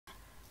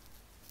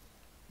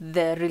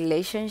the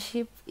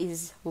relationship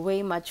is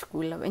way much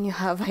cooler when you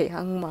have a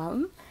young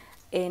mom.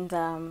 And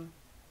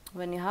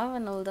when you have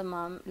an older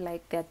mom,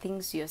 like, there are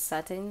things you're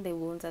certain they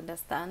won't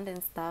understand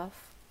and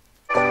stuff.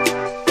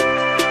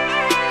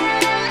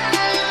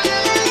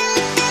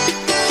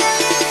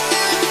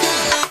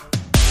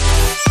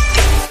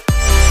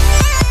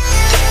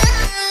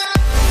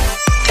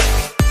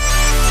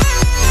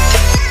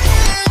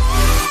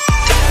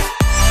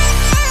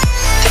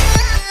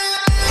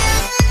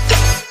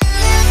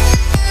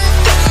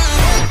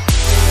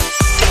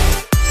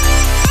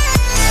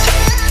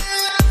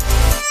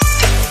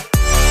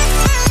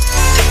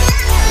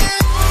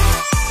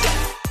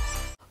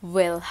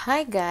 Well,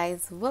 hi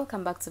guys,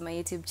 welcome back to my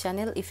YouTube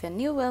channel. If you're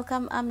new,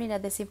 welcome. I'm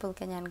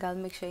Ninathesimplekenyangal.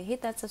 Make sure you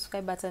hit that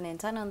subscribe button and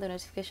turn on the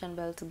notification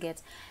bell to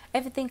get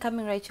everything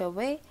coming right your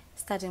way,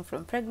 starting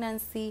from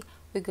pregnancy,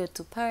 we go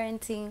to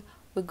parenting,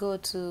 we go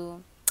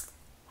to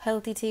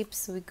healthy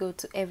tips, we go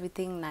to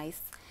everything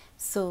nice.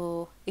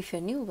 So if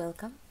you're new,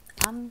 welcome.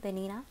 I'm the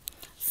Nina.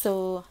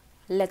 So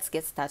let's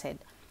get started.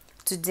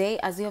 Today,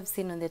 as you have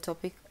seen on the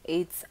topic,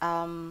 it's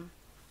a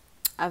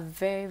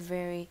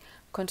very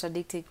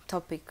contradicting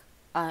topic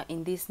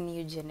in this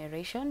new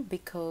generation,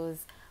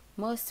 because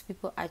most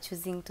people are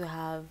choosing to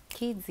have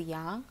kids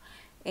young,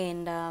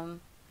 and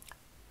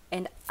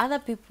other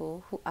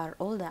people who are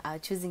older are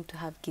choosing to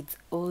have kids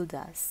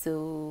older.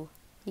 So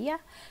yeah,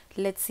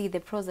 let's see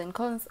the pros and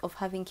cons of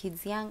having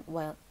kids young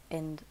while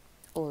and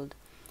old.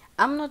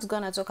 I'm not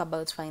gonna talk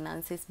about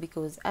finances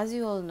because, as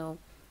you all know,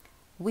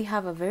 we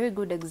have a very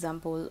good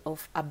example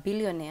of a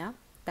billionaire.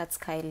 That's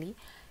Kylie.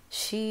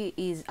 She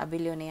is a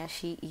billionaire.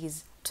 She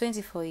is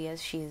 24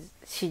 years. She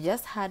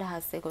just had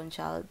her second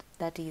child,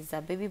 that is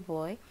a baby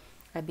boy,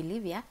 I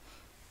believe. Yeah,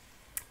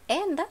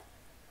 and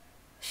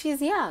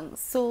she's young.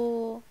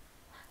 So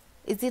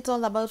is it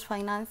all about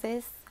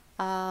finances?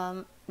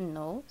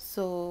 No.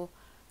 So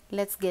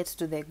let's get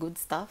to the good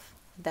stuff,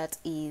 that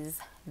is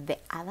the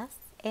others.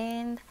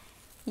 And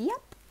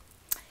yep,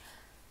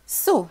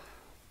 so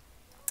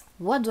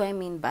what do I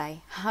mean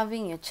by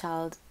having your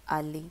child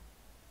early?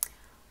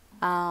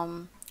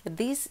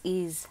 This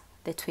is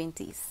the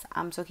 20s.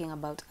 I'm talking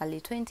about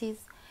early 20s,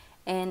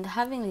 and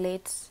having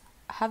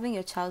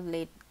your child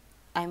late,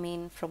 I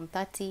mean from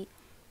 30,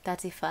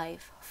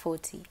 35,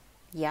 40.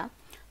 Yeah,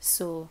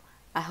 so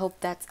I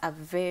hope that's a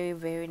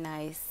very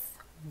nice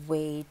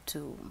way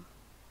to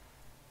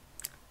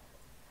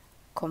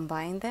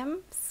combine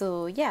them.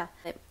 So yeah,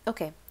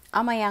 okay,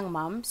 I'm a young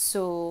mom,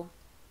 so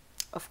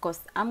of course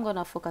I'm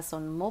gonna focus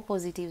on more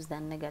positives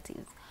than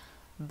negatives.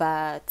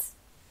 But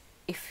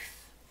if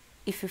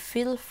you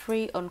feel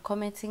free on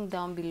commenting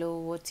down below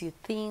what you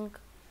think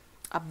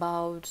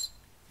about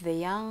the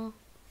young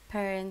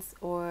parents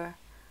or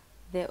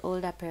the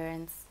older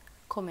parents,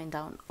 comment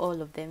down,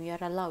 all of them. You're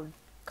allowed.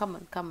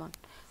 Come on,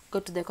 go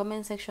to the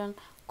comment section,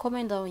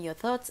 comment down your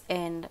thoughts,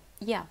 and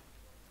yeah,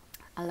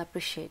 I'll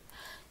appreciate.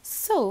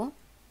 So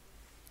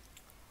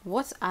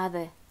what are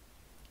the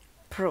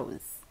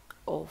pros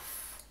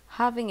of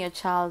having your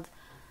child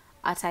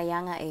at a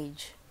younger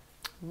age?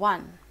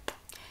 1,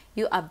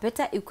 you are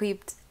better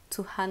equipped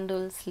to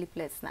handle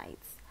sleepless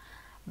nights.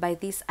 By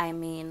this I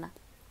mean,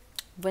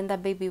 when the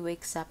baby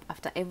wakes up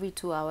after every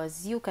 2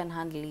 hours, you can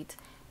handle it.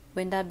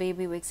 When the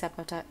baby wakes up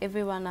after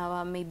every 1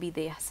 hour, maybe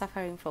they are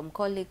suffering from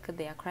colic,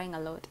 they are crying a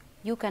lot,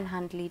 you can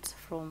handle it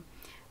from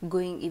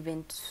going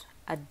even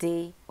a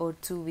day or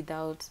 2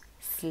 without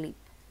sleep.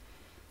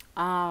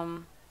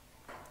 Another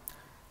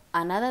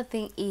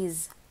thing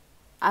is,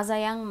 as a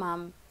young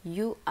mom,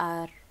 you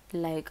are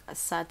like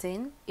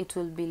certain it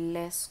will be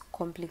less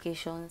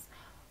complications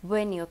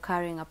when you're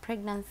carrying a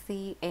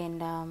pregnancy,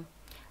 and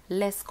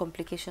less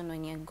complication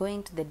when you're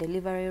going to the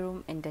delivery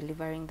room and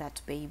delivering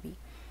that baby.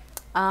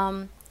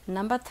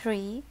 Number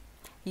 3,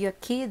 your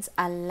kids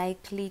are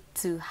likely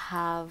to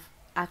have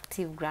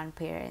active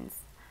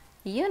grandparents.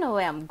 You know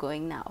where I'm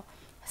going now.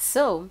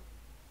 So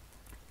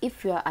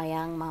if you're a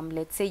young mom,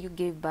 let's say you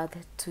gave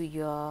birth to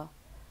your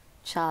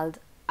child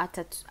at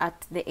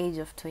the age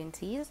of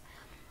 20s,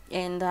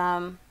 and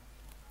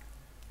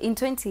in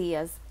 20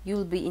 years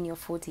you'll be in your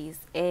 40s,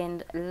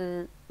 and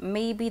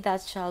maybe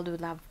that child will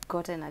have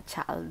gotten a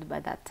child by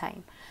that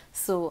time.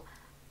 So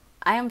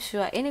I am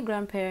sure any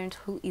grandparent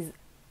who is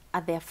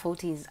at their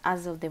 40s,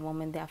 as of the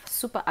moment, they are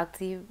super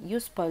active.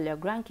 You spoil your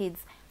grandkids,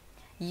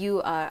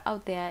 you are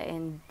out there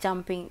and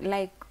jumping,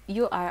 like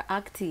you are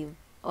active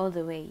all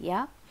the way.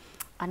 Yeah.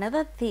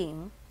 Another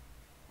thing,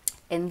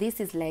 and this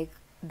is like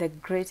the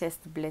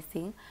greatest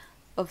blessing,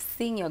 of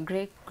seeing your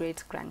great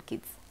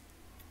grandkids.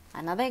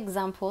 Another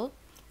example,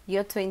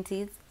 your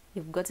 20s,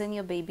 you've gotten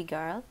your baby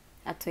girl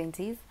at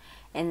 20s,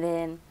 and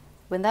then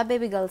when that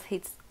baby girl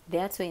hits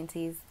their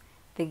 20s,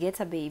 they get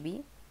a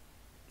baby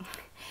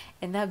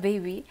and that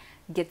baby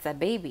gets a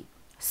baby.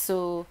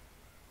 So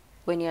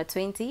when you're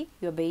 20,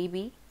 your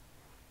baby,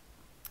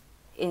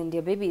 and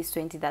your baby is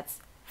 20, that's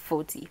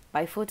 40.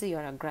 By 40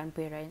 you're a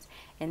grandparent,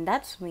 and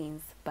that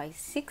means by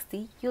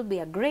 60 you'll be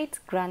a great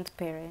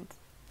grandparent.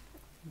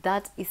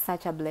 That is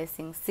such a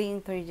blessing,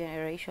 seeing 3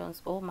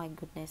 generations. Oh my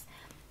goodness,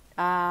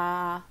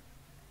 uh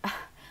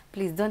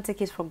please don't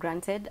take it for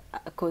granted,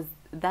 because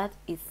that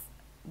is,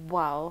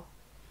 wow,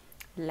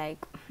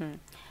 like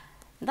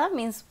that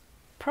means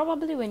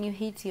probably when you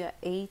hit your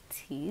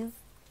 80s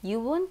you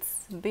won't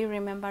be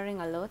remembering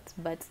a lot,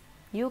 but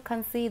you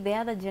can see the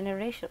other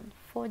generation,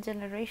 4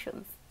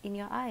 generations in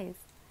your eyes.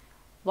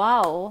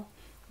 Wow,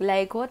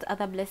 like what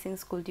other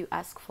blessings could you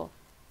ask for?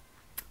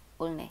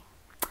 Only.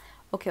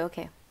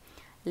 Okay,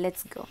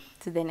 let's go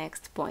to the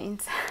next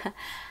point.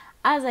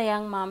 As a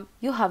young mom,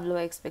 you have low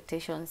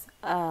expectations,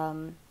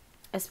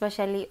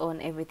 especially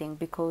on everything,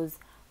 because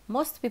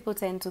most people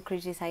tend to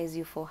criticize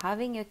you for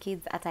having your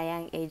kids at a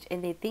young age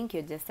and they think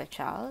you're just a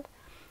child.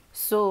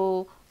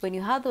 So when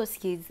you have those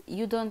kids,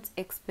 you don't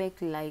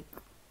expect like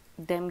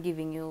them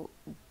giving you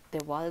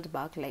the world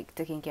back, like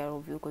taking care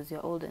of you because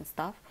you're old and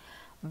stuff,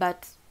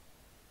 but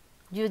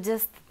you're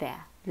just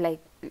there,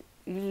 like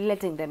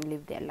letting them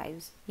live their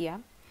lives. Yeah.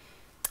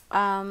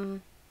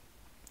 um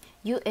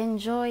you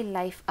enjoy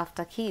life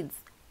after kids.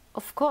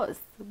 Of course,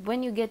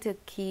 when you get a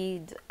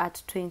kid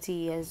at 20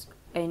 years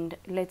and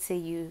let's say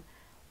you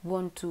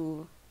want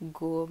to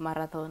go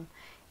marathon,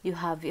 you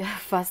have your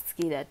first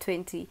kid at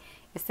 20,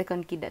 your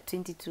second kid at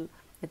 22,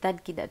 the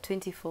third kid at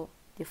 24,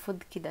 the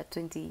fourth kid at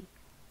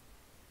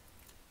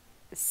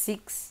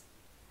 26.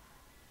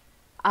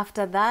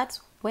 After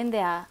that, when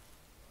you're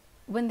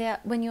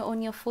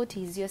on your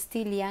 40s, you're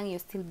still young, you're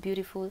still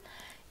beautiful,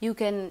 you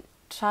can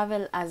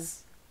travel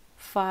as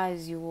far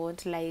as you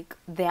want. Like,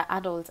 they're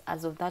adults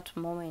as of that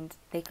moment,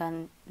 they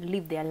can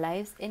live their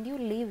lives and you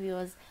live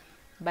yours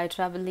by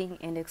traveling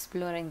and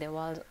exploring the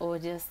world, or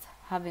just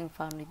having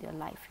fun with your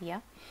life.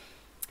 Yeah,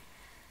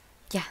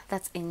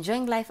 that's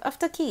enjoying life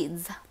after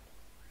kids.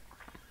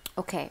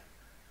 Okay,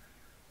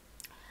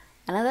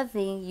 another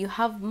thing, you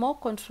have more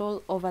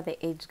control over the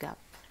age gap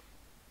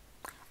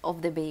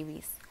of the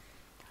babies.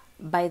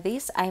 By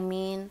this I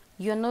mean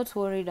you're not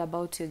worried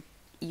about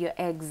your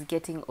eggs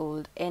getting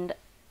old, and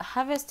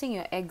harvesting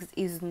your eggs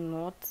is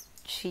not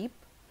cheap,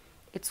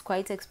 it's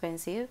quite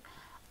expensive.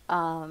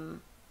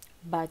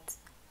 But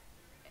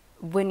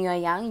when you're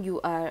young, you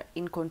are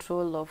in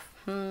control of,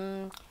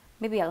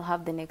 maybe I'll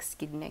have the next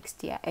kid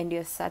next year, and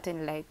you're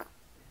certain, like,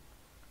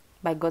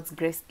 by God's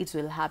grace it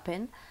will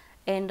happen,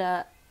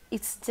 and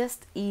it's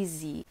just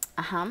easy.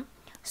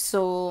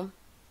 So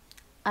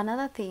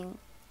another thing,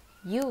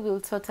 you will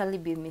totally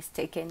be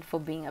mistaken for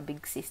being a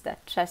big sister.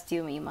 Trust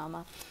you me,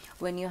 mama.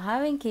 When you're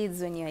having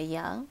kids when you're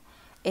young,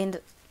 and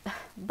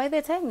by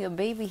the time your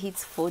baby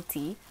hits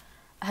 40,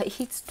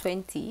 hits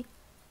 20,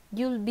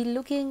 you'll be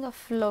looking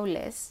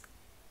flawless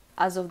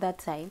as of that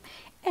time.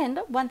 And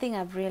one thing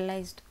I've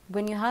realized,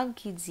 when you have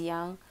kids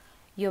young,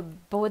 your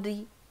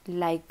body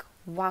like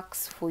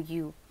works for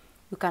you.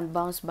 You can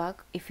bounce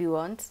back if you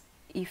want.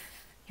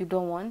 If you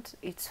don't want,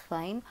 it's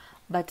fine,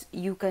 but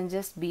you can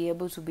just be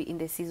able to be in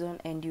the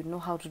season and you know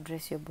how to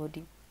dress your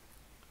body.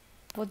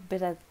 What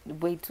better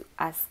way to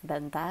ask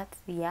than that?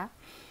 Yeah,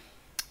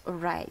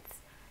 right.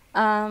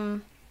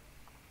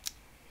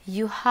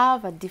 You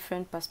have a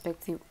different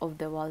perspective of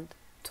the world,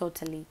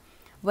 totally.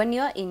 When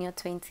you're in your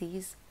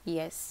 20s,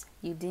 yes,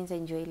 you didn't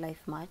enjoy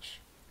life much,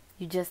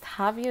 you just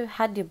had your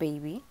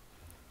baby,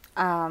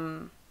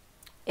 and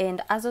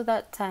as of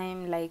that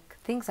time, like,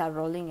 things are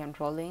rolling and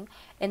rolling,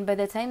 and by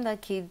the time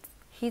that kid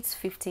hits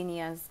 15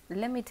 years,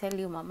 let me tell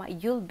you, mama,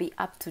 you'll be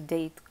up to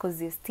date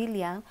because you're still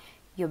young,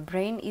 your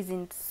brain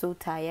isn't so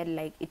tired,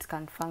 like it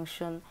can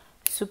function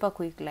super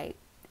quick, like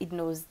it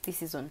knows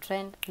this is on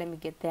trend, let me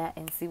get there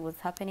and see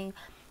what's happening.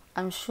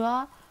 I'm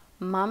sure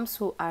moms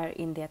who are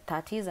in their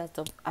 30s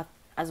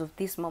as of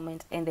this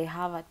moment and they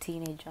have a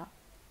teenager,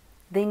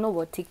 they know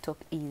what TikTok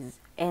is,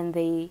 and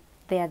they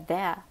are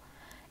there.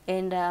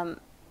 And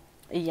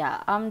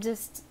yeah, I'm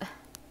just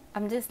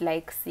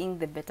like seeing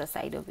the better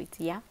side of it.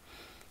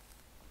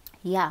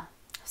 Yeah,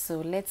 so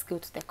let's go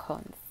to the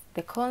cons.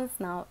 The cons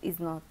now is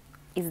not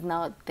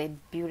the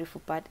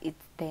beautiful part,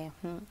 it's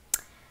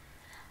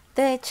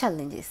the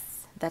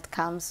challenges that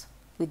comes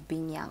with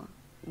being young,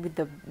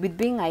 with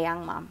being a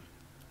young mom.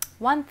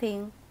 One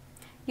thing,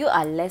 you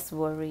are less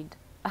worried.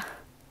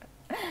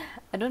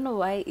 I don't know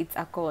why it's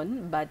a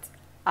con, but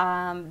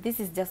this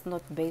is just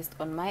not based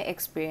on my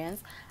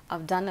experience.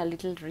 I've done a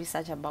little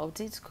research about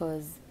it,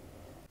 because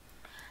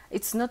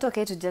it's not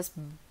okay to just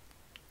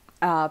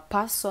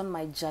pass on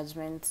my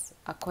judgments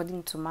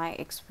according to my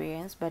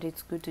experience, but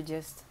it's good to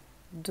just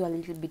do a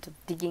little bit of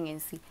digging and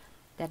see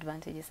the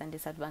advantages and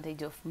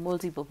disadvantages of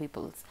multiple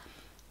people's.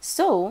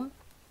 So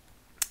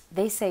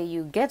they say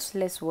you get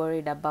less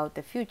worried about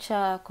the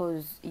future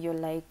because you're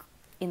like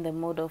in the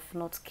mode of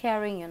not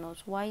caring, you're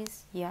not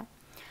wise. Yeah,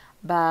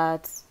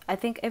 but I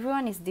think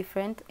everyone is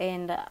different,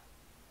 and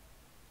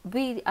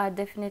we are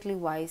definitely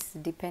wise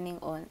depending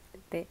on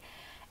the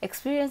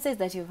experiences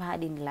that you've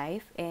had in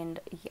life.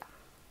 And yeah,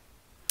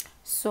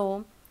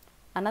 so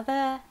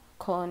another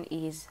con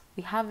is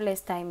we have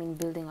less time in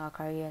building our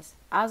careers.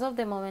 As of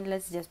the moment,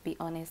 let's just be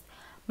honest,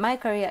 my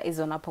career is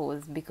on a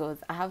pause because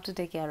I have to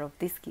take care of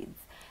these kids,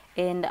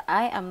 and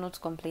I am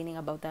not complaining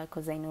about that,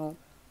 because I know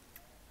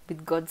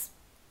with God's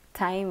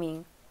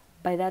timing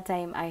by that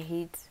time I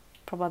hit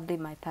probably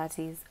my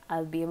 30s,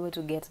 I'll be able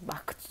to get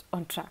back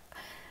on track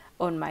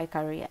on my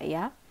career.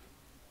 Yeah.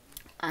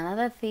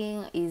 Another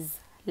thing is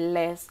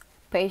less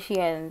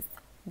patience.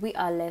 We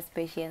are less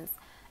patient,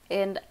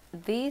 and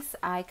this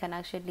I can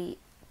actually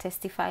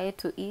testify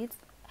to it.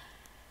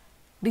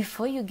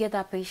 Before you get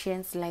that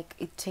patience, like,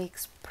 it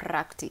takes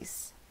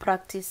practice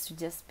to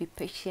just be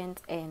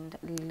patient and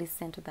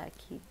listen to that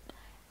kid.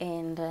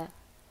 And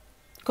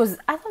because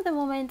as of the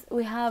moment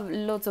we have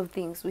lots of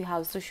things, we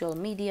have social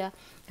media,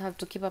 you have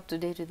to keep up to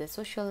date with the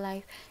social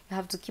life, you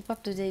have to keep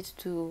up to date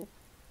to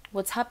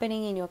what's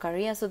happening in your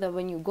career, so that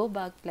when you go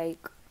back,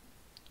 like,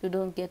 you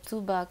don't get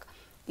too back.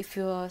 If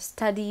you're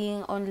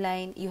studying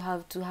online, you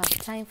have to have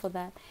time for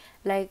that.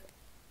 Like,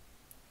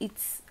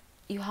 it's,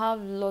 you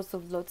have lots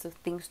of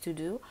things to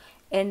do,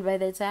 and by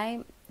the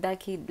time that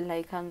kid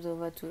like comes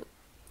over to,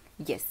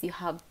 yes, you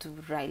have to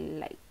really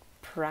like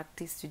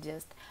practice to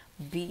just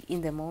be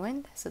in the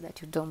moment so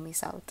that you don't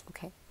miss out.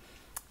 Okay.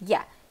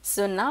 Yeah,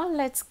 so now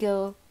let's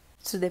go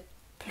to the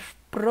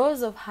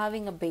pros of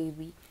having a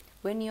baby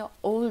when you're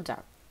older.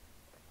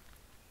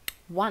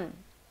 One,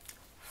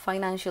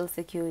 financial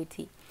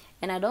security.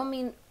 And I don't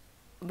mean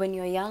when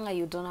you're younger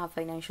you don't have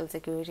financial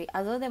security.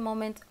 As of the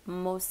moment,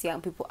 most young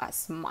people are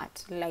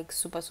smart, like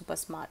super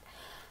smart.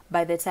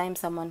 By the time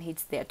someone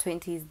hits their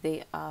 20s,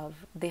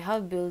 they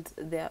have built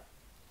their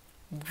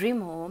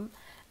dream home,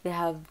 they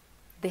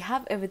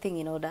have everything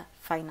in order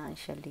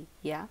financially.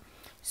 Yeah.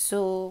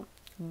 So,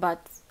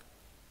 but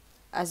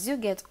as you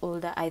get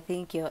older, I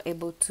think you're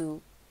able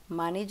to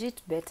manage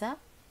it better.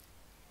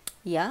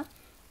 Yeah.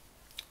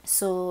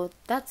 So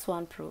that's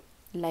one pro.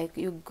 Like,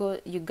 you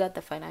got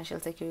the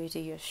financial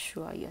security, you're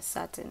sure, you're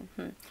certain.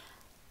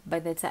 By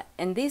the time,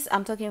 and this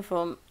I'm talking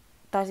from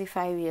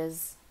 35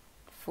 years,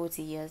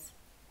 40 years,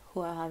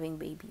 who are having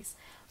babies.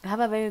 We have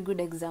a very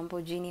good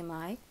example, Jeannie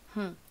Mai.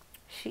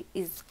 She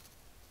is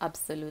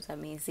absolute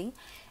amazing,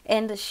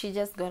 and she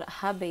just got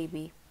her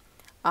baby.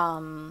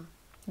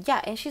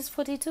 Yeah, and she's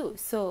 42.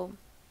 So,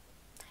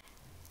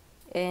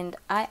 and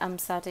I am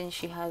certain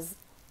she has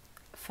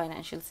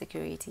financial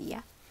security.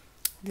 Yeah,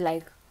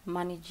 like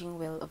managing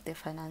well of the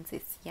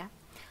finances. Yeah.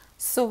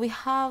 So we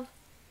have,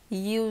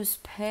 you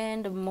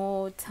spend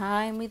more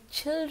time with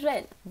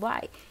children.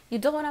 Why? You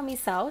don't want to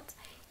miss out,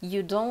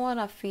 you don't want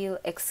to feel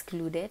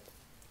excluded.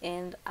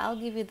 And I'll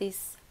give you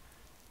this: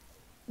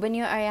 when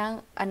you're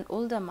an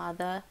older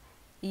mother,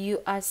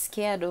 you are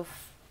scared of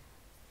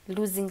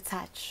losing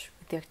touch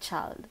with your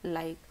child,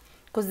 like,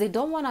 because they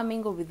don't want to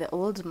mingle with the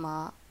old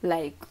ma,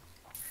 like,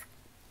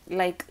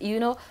 you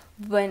know,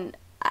 when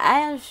I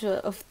am sure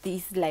of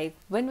this, like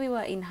when we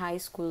were in high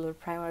school or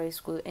primary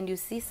school, and you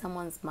see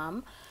someone's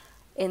mom,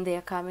 and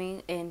they're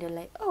coming and they're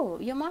like, oh,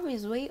 your mom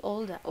is way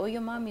older, or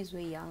your mom is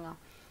way younger,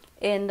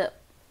 and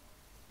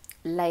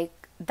like,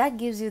 that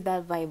gives you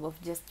that vibe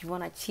of just, you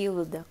want to chill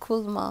with the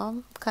cool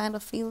mom kind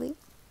of feeling.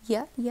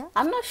 Yeah.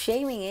 I'm not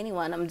shaming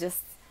anyone, I'm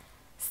just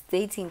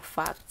stating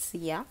facts.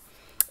 Yeah.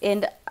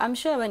 And I'm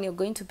sure when you're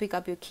going to pick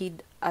up your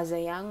kid as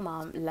a young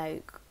mom,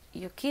 like,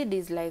 your kid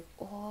is like,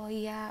 oh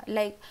yeah,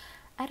 like,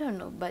 I don't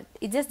know, but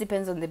it just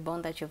depends on the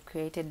bond that you've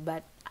created.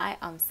 But I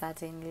am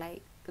certain,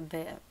 like,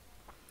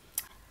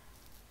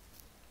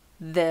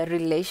 the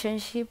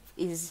relationship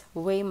is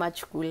way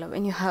much cooler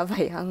when you have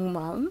a young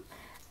mom.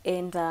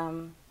 And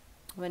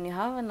when you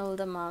have an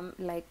older mom,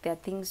 like, there are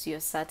things you're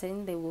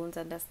certain they won't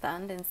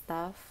understand and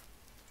stuff.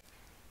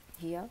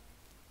 Yeah.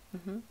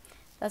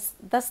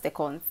 That's the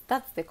cons.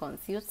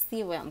 You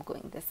see where I'm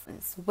going. This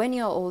is, when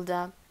you're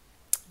older,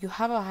 you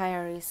have a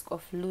higher risk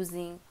of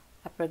losing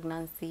a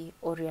pregnancy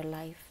or your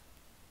life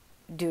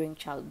during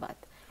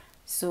childbirth.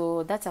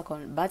 So that's a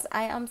con. But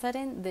I am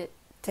certain the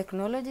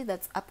technology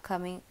that's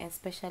upcoming,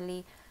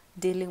 especially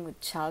dealing with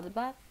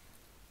childbirth,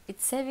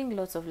 it's saving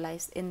lots of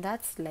lives, and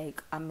that's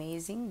like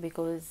amazing,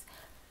 because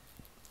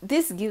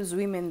this gives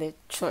women the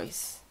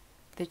choice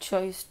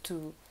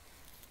to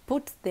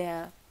put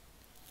their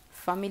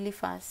family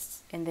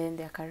first and then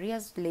their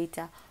careers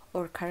later,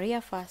 or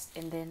career first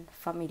and then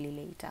family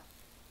later.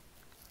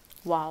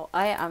 Wow,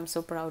 I am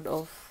so proud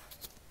of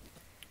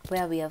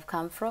where we have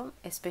come from,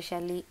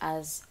 especially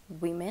as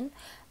women,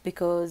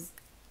 because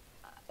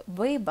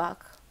way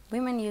back,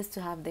 women used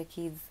to have their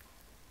kids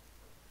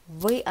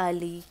way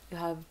early. You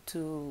have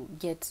to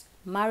get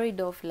married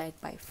off, like,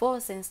 by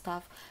force and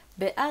stuff.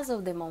 But as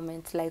of the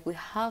moment, like, we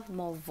have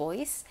more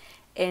voice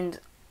and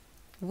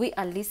we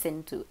are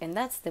listened to, and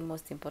that's the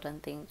most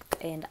important thing.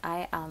 And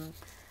I am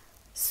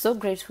so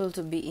grateful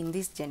to be in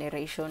this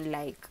generation,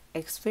 like,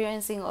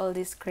 experiencing all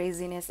this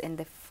craziness and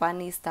the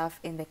funny stuff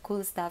and the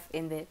cool stuff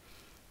and the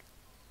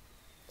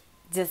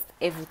just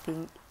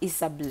everything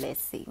is a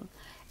blessing.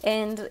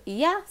 And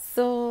yeah,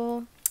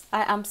 so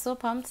I am so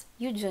pumped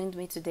you joined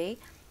me today.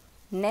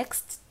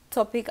 Next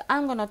topic,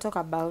 I'm gonna talk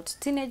about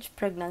teenage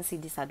pregnancy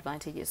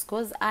disadvantages,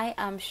 because I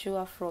am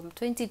sure from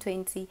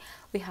 2020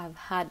 we have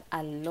had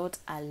a lot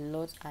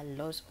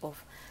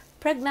of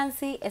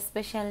pregnancy,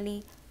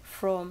 especially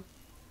from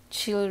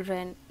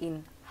children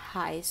in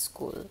high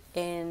school.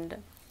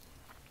 And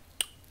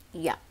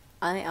yeah,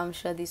 I am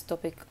sure this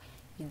topic,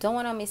 you don't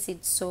want to miss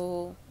it,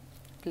 so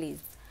please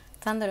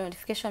turn the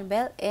notification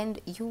bell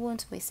and you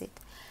won't miss it.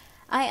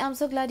 I am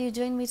so glad you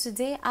joined me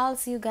today. I'll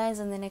see you guys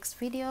in the next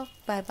video.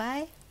 Bye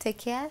bye, take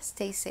care,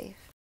 stay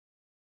safe.